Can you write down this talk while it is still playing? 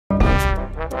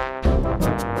Fireplace.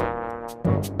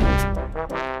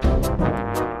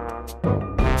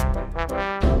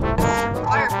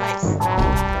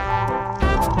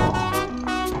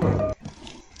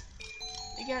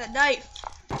 You got a knife.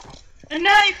 A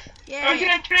knife! Yeah. I'm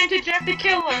gonna turn into Jack the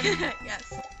Killer.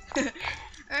 Yes.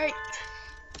 Alright.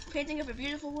 Painting of a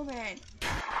beautiful woman.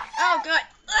 Oh god.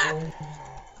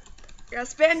 Got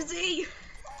spam Z.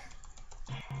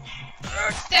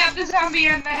 Stab the zombie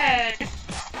in the head.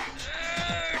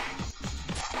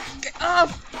 Get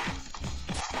off.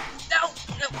 No,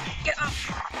 no, get off.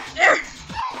 There.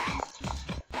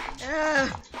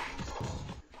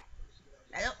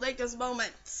 I don't like those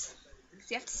moments.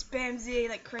 You have to spam Z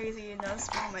like crazy in those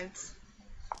moments.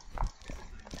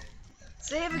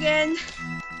 Save again.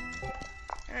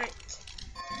 Alright.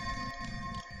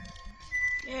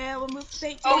 Yeah, we'll move to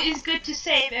paint. Always good to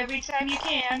save every time you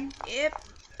can. Yep.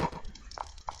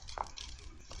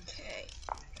 Okay.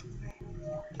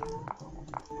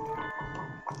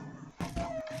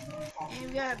 And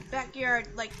we got a backyard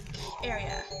like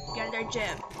area. We got our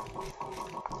gym.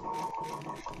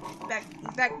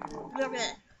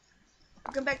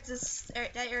 Come back to this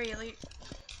that area later.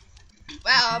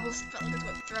 Wow, I almost felt like I was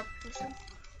going to throw up or something.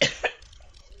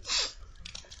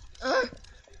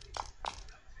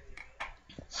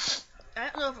 I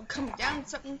don't know if I'm coming down with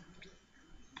something,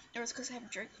 or it's because I have a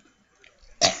drink.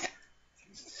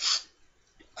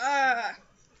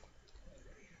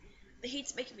 The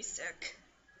heat's making me sick.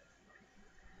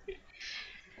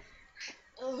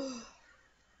 I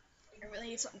really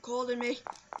need something cold in me.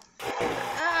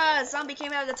 A zombie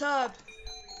came out of the tub.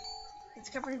 It's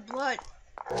covered in blood.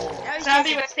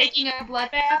 Zombie was taking a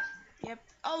blood bath? Yep.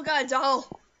 Oh god, a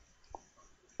doll.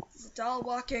 There's a doll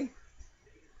walking.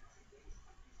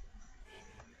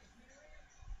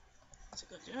 So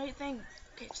go do anything.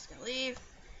 Okay, just gonna leave.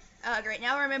 Great.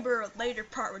 Now I remember a later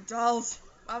part with dolls.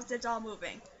 Why was the doll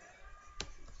moving?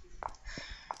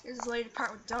 This is the later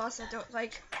part with dolls I don't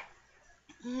like.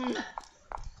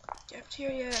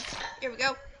 Cafeteria. Here we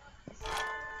go.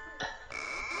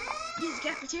 Use the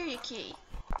cafeteria key.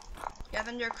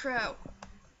 Gather under a crow.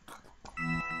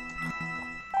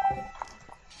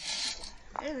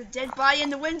 There's a dead body in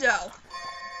the window.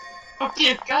 Oh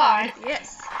dear God.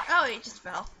 Yes. Oh, he just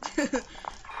fell.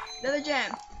 Another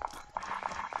gem.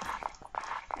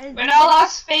 And When all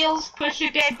else fails, push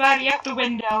your dead body out the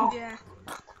window. yeah.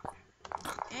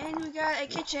 And we got a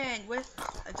kitchen with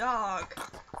a dog.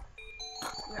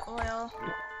 We got oil.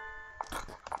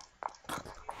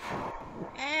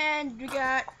 And we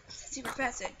got secret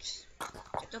passage.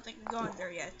 I don't think we're going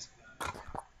there yet.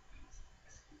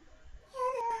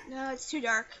 No, it's too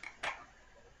dark.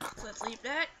 So let's leave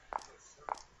that.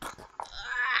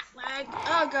 Lag.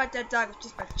 Oh god, that dog was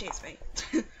just about to chase me.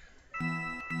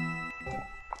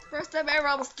 First time I ever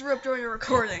almost threw up during a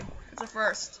recording. It's a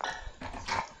first.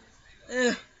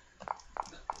 Ugh.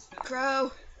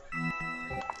 Crow.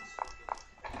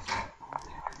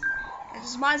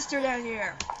 There's a monster down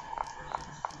here.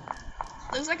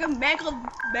 Looks like a mangled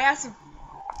mass of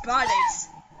bodies.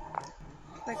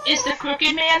 Like, Is the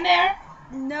Crooked Man there?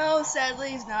 no,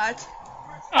 sadly he's not.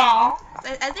 Aw.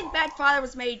 I think Bad Father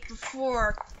was made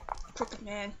before Crooked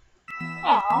Man.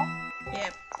 Aw.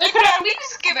 Yep. They could at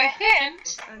least give a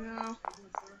hint. I know.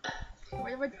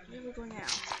 Where are we going now?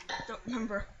 Don't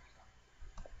remember.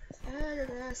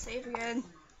 Save again.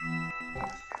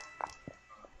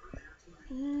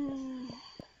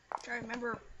 Try to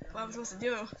remember what I was supposed to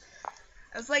do.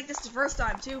 I was like this the first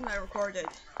time too when I recorded.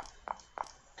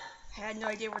 I had no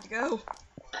idea where to go.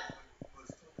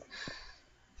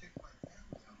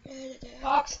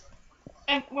 Walks.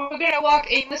 And we're gonna walk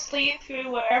aimlessly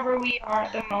through wherever we are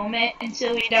at the moment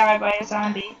until we die by a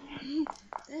zombie.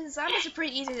 The zombies are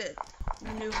pretty easy to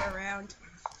maneuver around.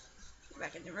 Go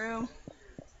back in the room.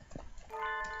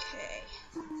 Okay.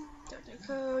 Don't do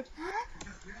code.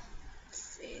 Let's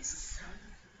see.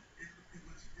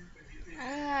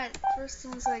 First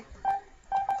one was like.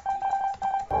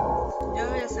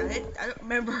 No, that's not it. I don't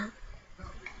remember.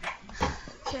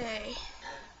 Okay.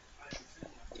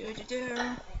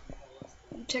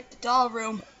 Check the doll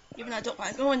room. Even though I don't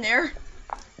mind going there.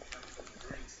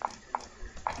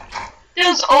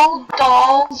 Those old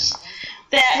dolls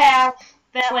that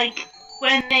like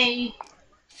when they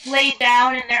lay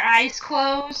down and their eyes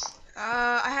close.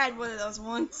 I had one of those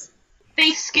once.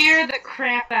 They scare the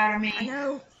crap out of me. I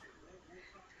know.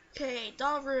 Okay,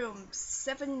 doll room.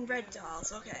 7 red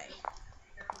dolls. Okay.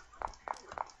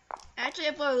 Actually, I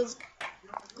have one of those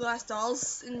glass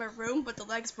dolls in my room, but the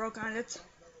legs broke on it.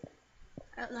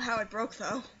 I don't know how it broke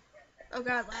though. Oh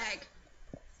god, lag.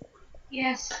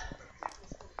 Yes.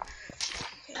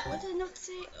 Okay, what did the note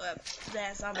say?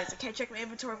 That zombies. I can't check my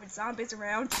inventory with zombies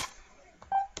around.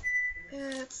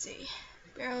 Let's see.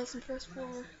 Barrels on first floor.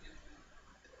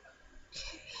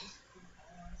 Okay.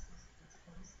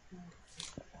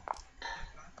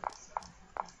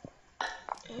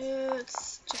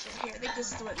 Let's check over here. I think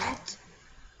this is what it meant.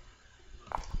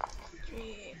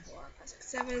 3, 4, 5, 6,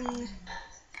 7.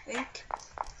 I think.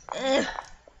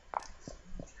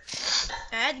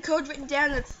 I had the code written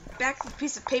down on the back of the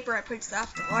piece of paper I printed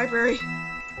off the library.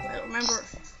 I don't remember.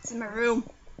 It's in my room.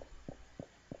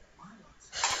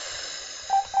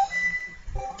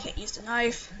 Can't use the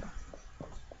knife.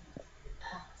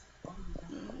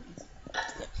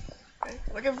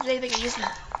 What if they think I used to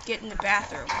get in the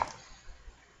bathroom?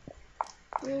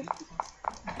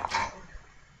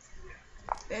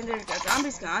 And there's the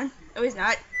zombie's gone. Oh, he's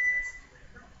not.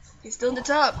 He's still in the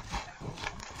tub.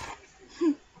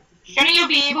 Shouldn't you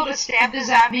be able to stab the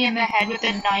zombie in the head with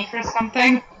a knife or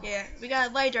something? Yeah, we got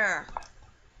a lighter.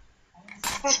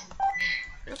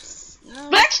 Oops. No.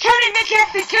 Let's turn him into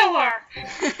the killer!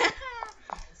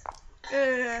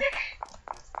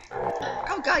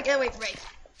 Oh god, get away from me.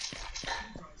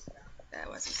 That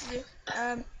was supposed to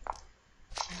do.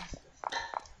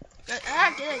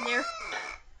 Get in there.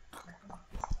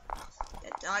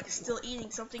 That dog is still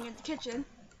eating something in the kitchen.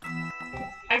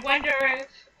 I wonder if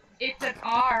it's an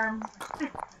arm.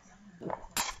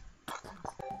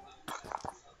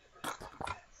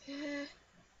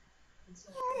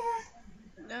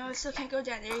 No, I still can't go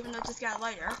down there even though I just got a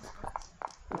lighter.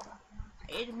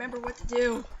 I need to remember what to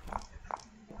do.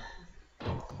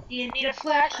 You need a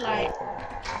flashlight.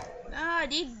 I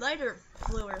need lighter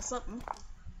fluid or something.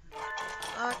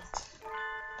 Locked.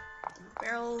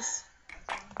 Barrels.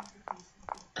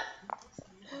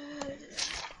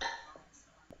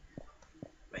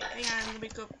 Wait, hang on, let me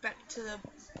go back to the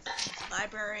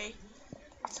library.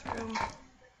 This room.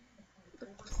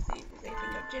 Let's see, if there's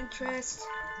anything of interest.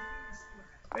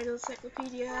 Radio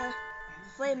Encyclopedia.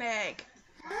 Flame Egg.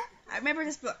 I remember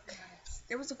this book.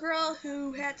 There was a girl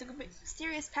who had the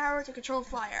mysterious power to control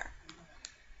fire.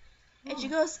 And she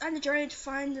goes on a journey to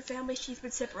find the family she's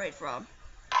been separated from.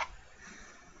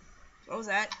 What was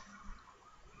that?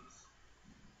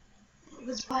 It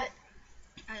was what?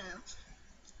 I don't know.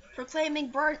 Proclaiming,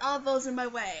 burn all those in my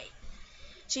way.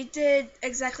 She did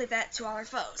exactly that to all her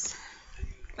foes.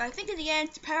 But I think in the end,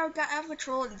 the power got out of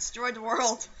control and destroyed the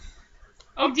world.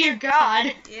 Oh dear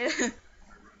God. Yeah.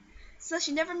 So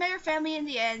she never met her family in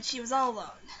the end. She was all alone.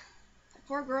 The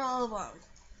poor girl all alone.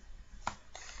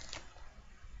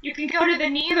 You can go to the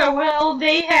Netherworld.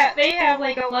 They have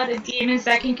like a lot of demons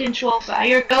that can control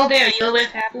fire. Go there. You'll live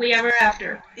happily ever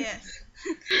after. Yes.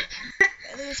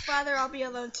 And then his father, I'll be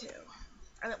alone too.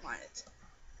 I don't want it.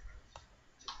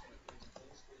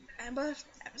 I'm gonna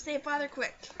say father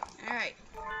quick. Alright.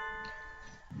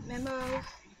 Memo.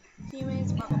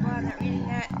 Humans, blah blah blah. I'm not reading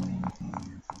that.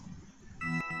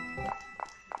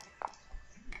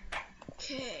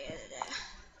 Okay.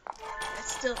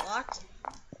 That's still locked.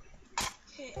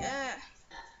 Okay,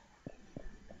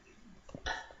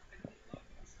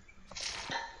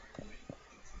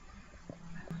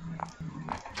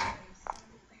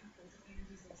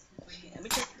 Okay, let me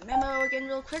check the memo again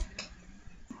real quick.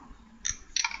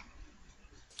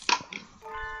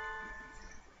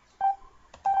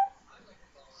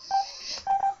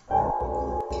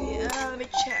 Okay, let me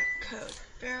check code.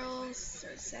 Barrels,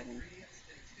 37.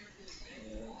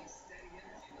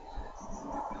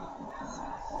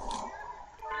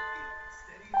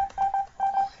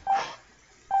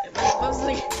 It was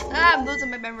supposedly. I'm losing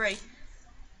my memory.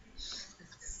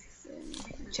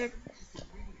 Check.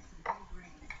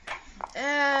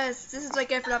 This is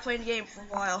like after not playing the game for a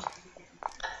while.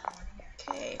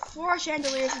 Okay, 4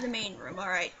 chandeliers in the main room.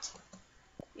 Alright.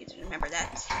 Need to remember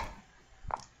that.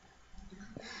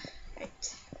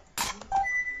 Right.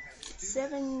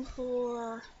 7,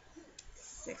 4,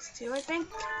 6, 2, I think.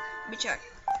 Let me check.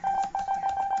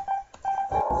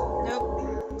 Nope.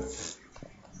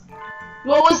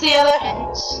 What was the other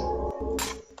hint?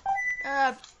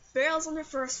 Barrels on the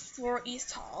first floor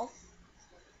east hall.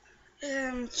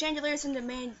 Chandeliers in the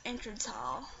main entrance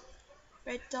hall.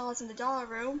 Red dolls in the dollar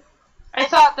room. I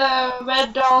thought the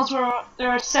red dolls there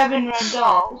were 7 red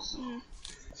dolls.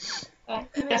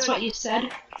 That's what you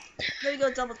said. Let me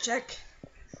go double check.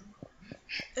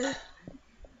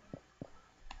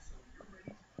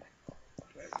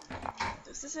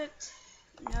 This is it?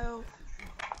 No.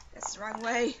 That's the wrong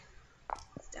way.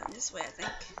 It's down this way, I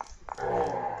think.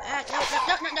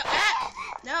 No.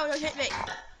 No, don't hit me.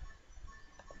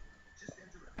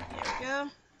 There we go.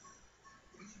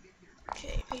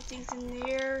 Okay, paintings in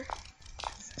there.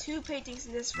 2 paintings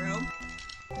in this room.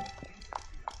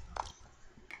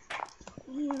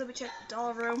 Let me check the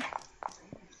doll room.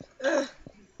 Ugh.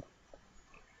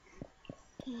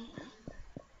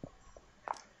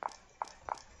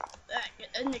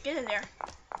 Get in there.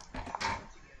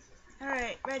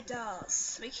 Alright, red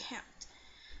dolls. We count.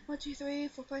 1, 2, 3,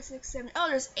 4, 5, 6, 7. Oh,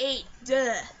 there's 8.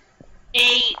 Duh.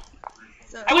 8.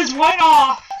 So, I was 1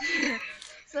 off.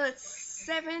 so it's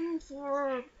 7,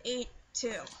 4, 8,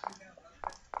 2.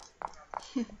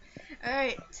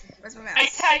 Alright, where's my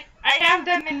mouse? I have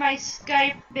them in my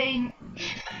Skype thing.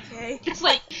 Okay. Just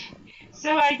like,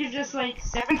 so I could just like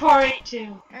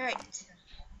 7482. Alright.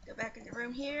 Go back in the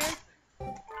room here.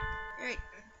 Alright.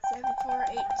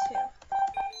 7482.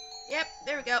 Yep,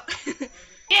 there we go.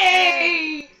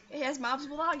 Yay! It has mom's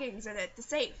belongings in it. The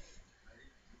safe.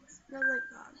 No light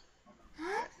bomb.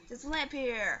 There's a lamp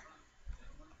here.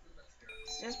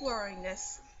 It's just blurring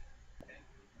this.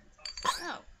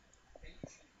 Oh.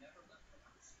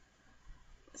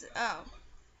 What's it? Oh.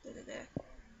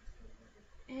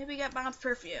 And we got mom's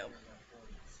perfume.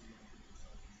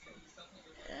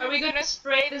 Are we gonna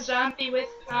spray the zombie with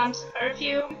Mom's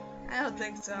perfume? I don't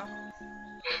think so.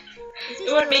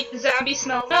 It would make the zombie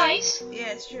smell nice.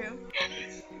 Yeah, it's true.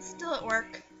 It's still at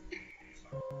work.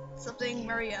 Something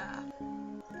Maria.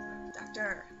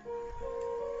 Doctor.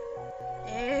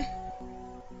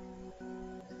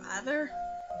 Father?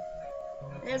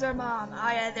 There's our mom.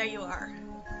 Ah, yeah, there you are.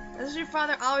 Does your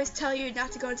father always tell you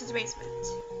not to go into the basement?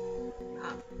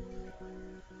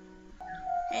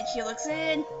 And she looks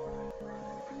in.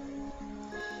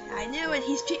 I knew it.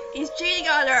 He's cheating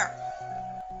on her.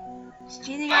 He's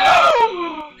cheating on her.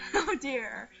 Oh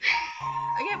dear.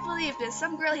 I can't believe this.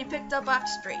 Some girl he picked up off the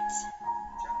streets.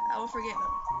 I will forgive him.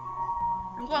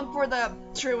 I'm going for the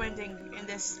true ending in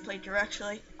this playthrough,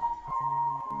 actually.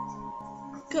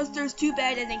 Because there's 2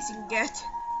 bad endings you can get.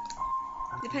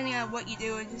 Depending on what you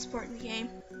do in this part of the game.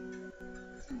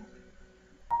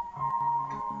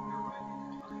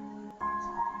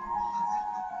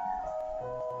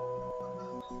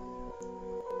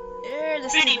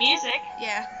 Pretty music.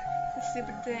 Yeah, the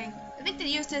stupid thing. I think they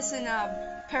used this in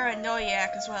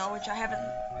Paranoiac as well, which I haven't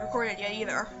recorded yet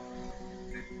either.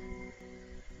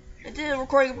 I did a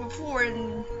recording before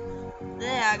and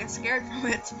yeah, I got scared from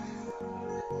it.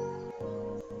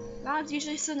 Mom's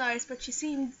usually so nice, but she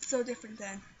seemed so different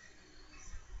then.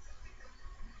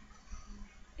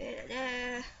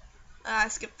 I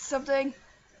skipped something.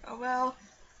 Oh well.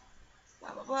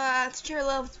 Blah blah blah. It's true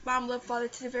love. Mom loved father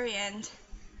to the very end.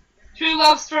 True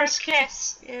love's first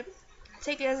kiss. Yep.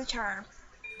 Take it as a charm.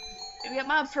 We got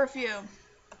mom's perfume.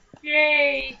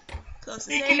 Yay! Close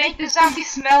to You safe. can make the zombie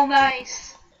smell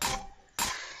nice.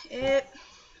 Yep.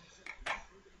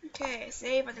 Okay,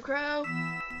 save on the crow.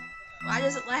 Why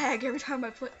does it lag every time I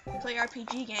play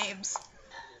RPG games?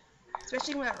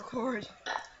 Especially when I record.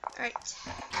 Alright.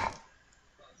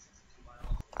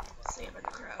 Save on the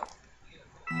crow.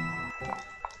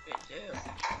 Good do.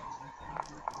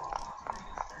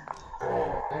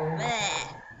 Bleh.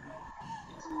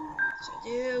 So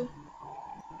do.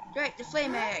 Right, the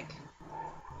flame egg.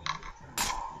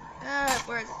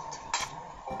 Where is it?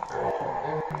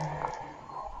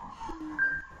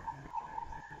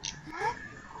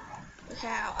 Look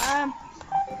how,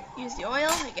 use the oil,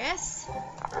 I guess.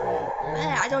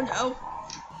 I don't know.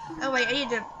 Oh wait, I need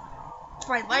to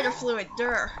find lighter fluid.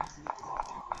 Durr.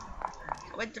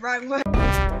 I went the wrong way.